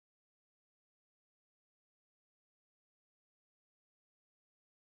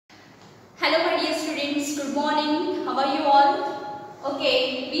Hello my dear students, good morning. How are you all?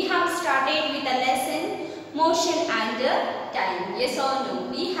 Okay, we have started with a lesson motion and time. Yes or no?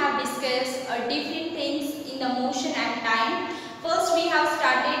 We have discussed different things in the motion and time. First we have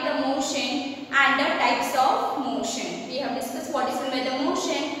started the motion and the types of motion. We have discussed what is meant by the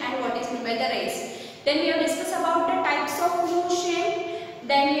motion and what is meant by the rest. Then we have discussed about the types of motion.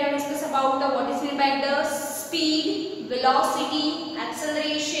 Then we have discussed about what is meant by the speed, velocity,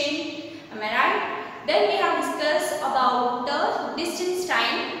 acceleration. Am I right? Then we have discussed about the distance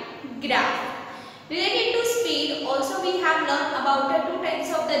time graph. Related to speed, also we have learned about the two types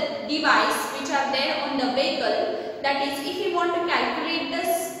of the device which are there on the vehicle. That is, if we want to calculate the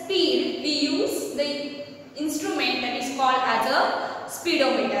speed, we use the instrument that is called as a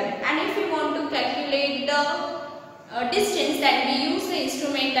speedometer. And if we want to calculate the distance, then we use the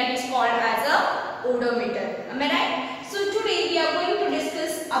instrument that is called as a odometer. Am I right? So today we are going to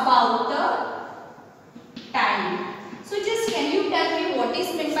discuss about the time. So just can you tell me what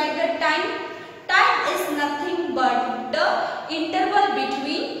is meant by the time? Time is nothing but the interval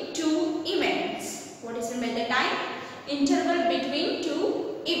between two events. What is meant by the time? Interval between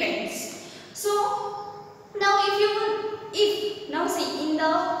two events. So now now see, in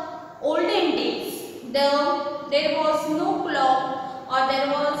the olden days there was no clock, or there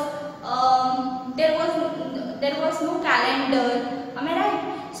was no calendar. Am I right?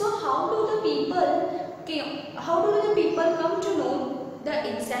 So how do the people come to know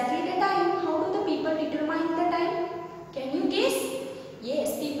exactly the time? How do the people determine the time? Can you guess?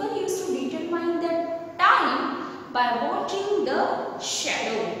 Yes, people used to determine the time by watching the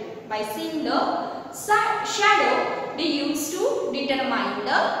shadow. By seeing the shadow, they used to determine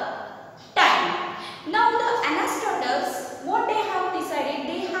the time. Now the Anastrators, what they have decided,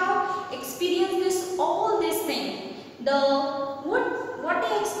 they have experienced all this thing. What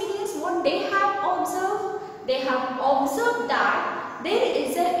they experienced, what they have observed, they have observed that there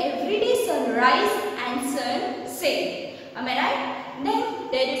is a everyday sunrise and sunset. Am I right? Then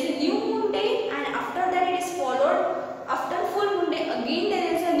there is a new moon day, and after that it is followed, after full moon day again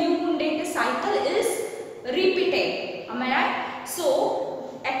there is a new moon day. The cycle is repeated. Am I right?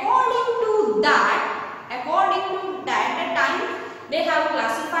 So according to that the time they have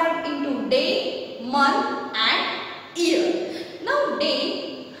classified into day, month and year. Now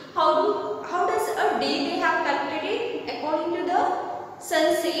day, how does a day they have calculated? According to the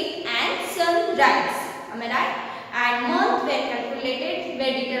sunset and sunrise. Am I right? And month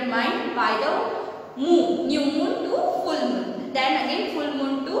were determined by the moon, new moon to full moon, then again full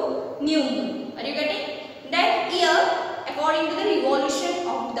moon to new moon. Are you getting? Then year according to the revolution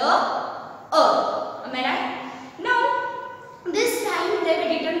of the earth. Am I right? Now this time they were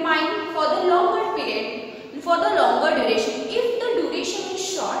determined for the longer period, for the longer duration. If the duration is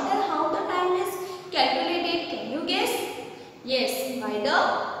short, then how the time is calculated? Can you guess? Yes, by the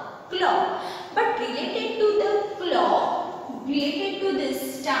clock. But related to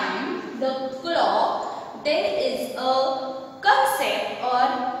this time, the clock, there is a concept, or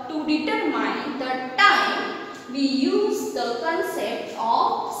to determine the time, we use the concept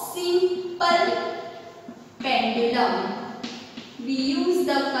of simple pendulum. We use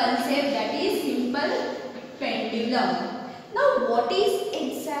the concept that is simple pendulum. Now what is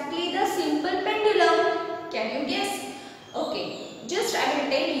exactly the simple pendulum? Can you guess? Okay, just I will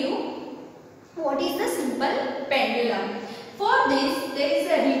tell you what is the simple pendulum. For this there is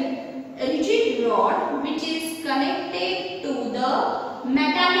a rigid rod which is connected to the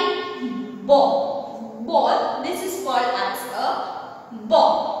metallic ball. This is called as a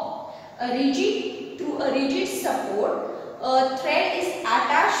ball. Through a rigid support, a thread is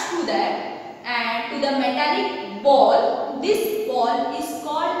attached to that, and to the metallic ball. This ball is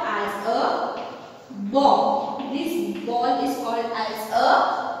called as a ball. This ball is called as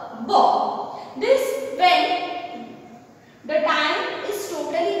a ball. This, when the time is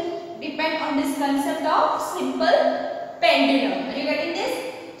totally depend on this concept of simple pendulum. Are you getting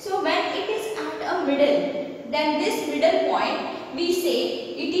this? So when it is at a middle, then this middle point we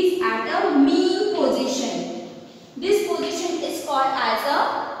say it is at a mean position. This position is called as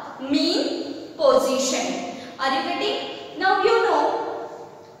a mean position. Are you getting? Now you know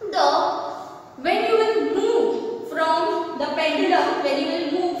when you will move from the pendulum, when you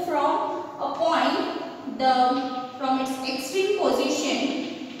will move from a point, from its extreme position,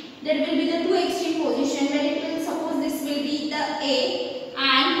 there will be the two extreme position where it will, suppose this will be the A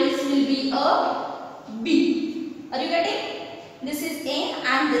and this will be a B. Are you getting? This is A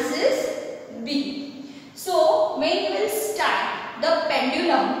and this is B. So when you will start the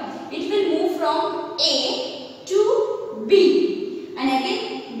pendulum, it will move from A to B and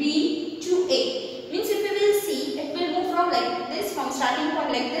again B to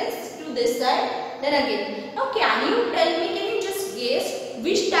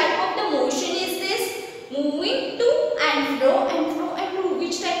Which type of the motion is this? Moving to and fro and fro and fro.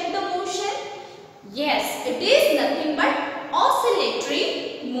 Which type of the motion? Yes, it is nothing but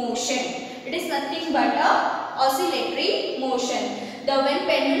oscillatory motion. It is nothing but a oscillatory motion. When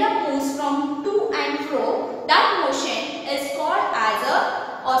pendulum moves from to and fro, that motion is called as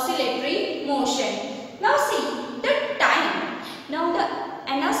a oscillatory motion. Now see the time. Now the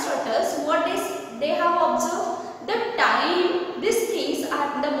Anastrators, what is they have observed? The time, these things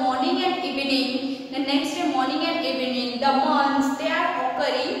are the morning and evening, the next day morning and evening, the months, they are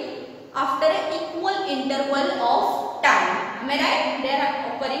occurring after an equal interval of time. Am I right? They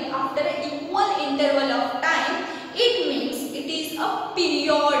are occurring after an equal interval of time. It means it is a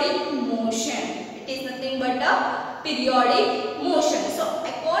periodic motion. It is nothing but a periodic motion. So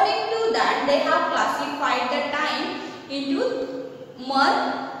according to that, they have classified the time into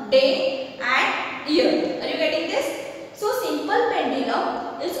month, day and year. Are you getting this? So simple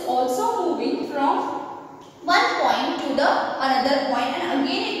pendulum is also moving from one point to the another point, and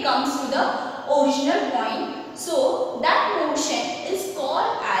again it comes to the original point. So that motion is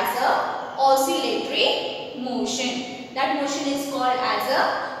called as a oscillatory motion. That motion is called as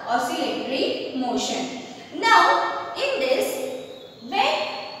a oscillatory motion. Now in this, when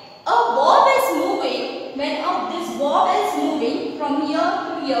a bob is moving, this bob is moving from here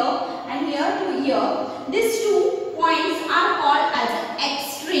to here and here to here, these 2 points are called as an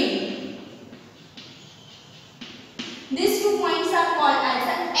extreme. These 2 points are called as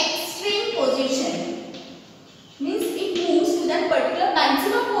an extreme position. Means it moves to that particular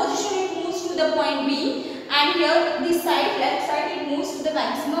maximum position, it moves to the point B, and here this side, left side, it moves to the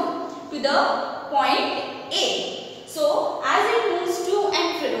maximum to the point A. So as it moves to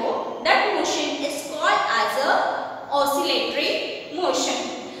and fro, that motion is called as a oscillatory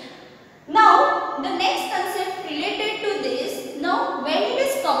motion. Now the next concept related to this, now when it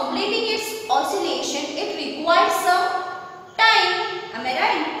is completing its oscillation, it requires some time. Am I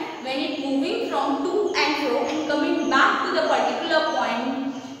right? When it moving from to and fro and coming back to the particular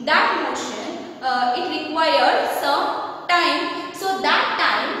point, that motion, it required some time. So that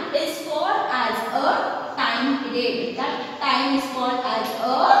time is called as a time period. That time is called as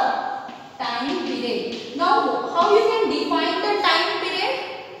a time period. Now how you can define the time period?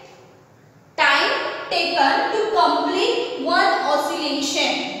 Time taken to complete one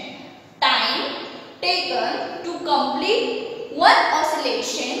oscillation. Time taken to complete one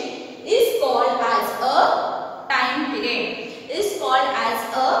oscillation is called as a time period. Is called as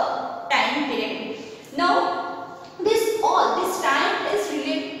a time period. Now this time is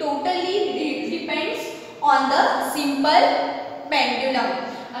totally depends on the simple pendulum.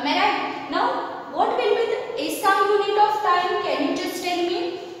 Am I right? Now what will be the SI unit of time? Can you just tell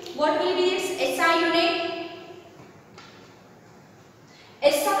me? What will be its SI unit?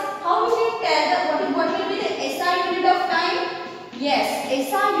 SI, how we can tell what will be the SI unit of time? Yes,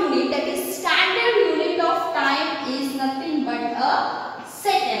 SI unit, that is standard unit of time, is nothing but a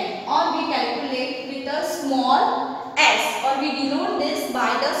second, or we calculate with a small s, or we denote this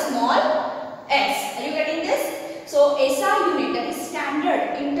by the small s. Are you getting this? So SI unit, that is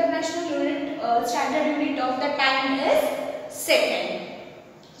standard international unit, standard unit of the time is second.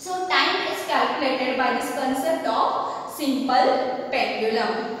 So time is calculated by this concept of simple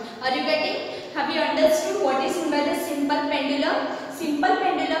pendulum. Are you getting? Have you understood what is meant by the simple pendulum? Simple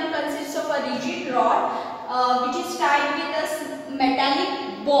pendulum consists of a rigid rod which is tied with a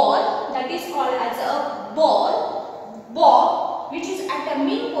metallic ball, that is called as a bob, which is at a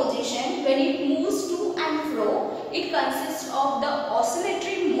mean position. When it moves to and fro, it consists of the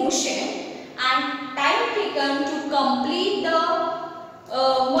oscillatory motion, and time taken to complete the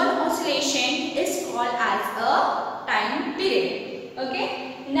one oscillation is called as a time period. Okay.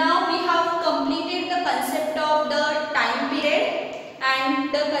 Now we have completed the concept of the time period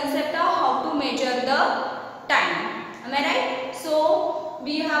and the concept of how to measure the time. Am I right? So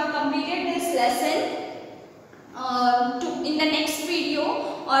we have completed this lesson. In the next video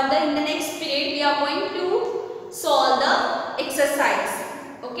or in the next period, we are going to solve the exercise.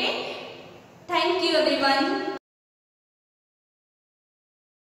 Okay. Thank you everyone.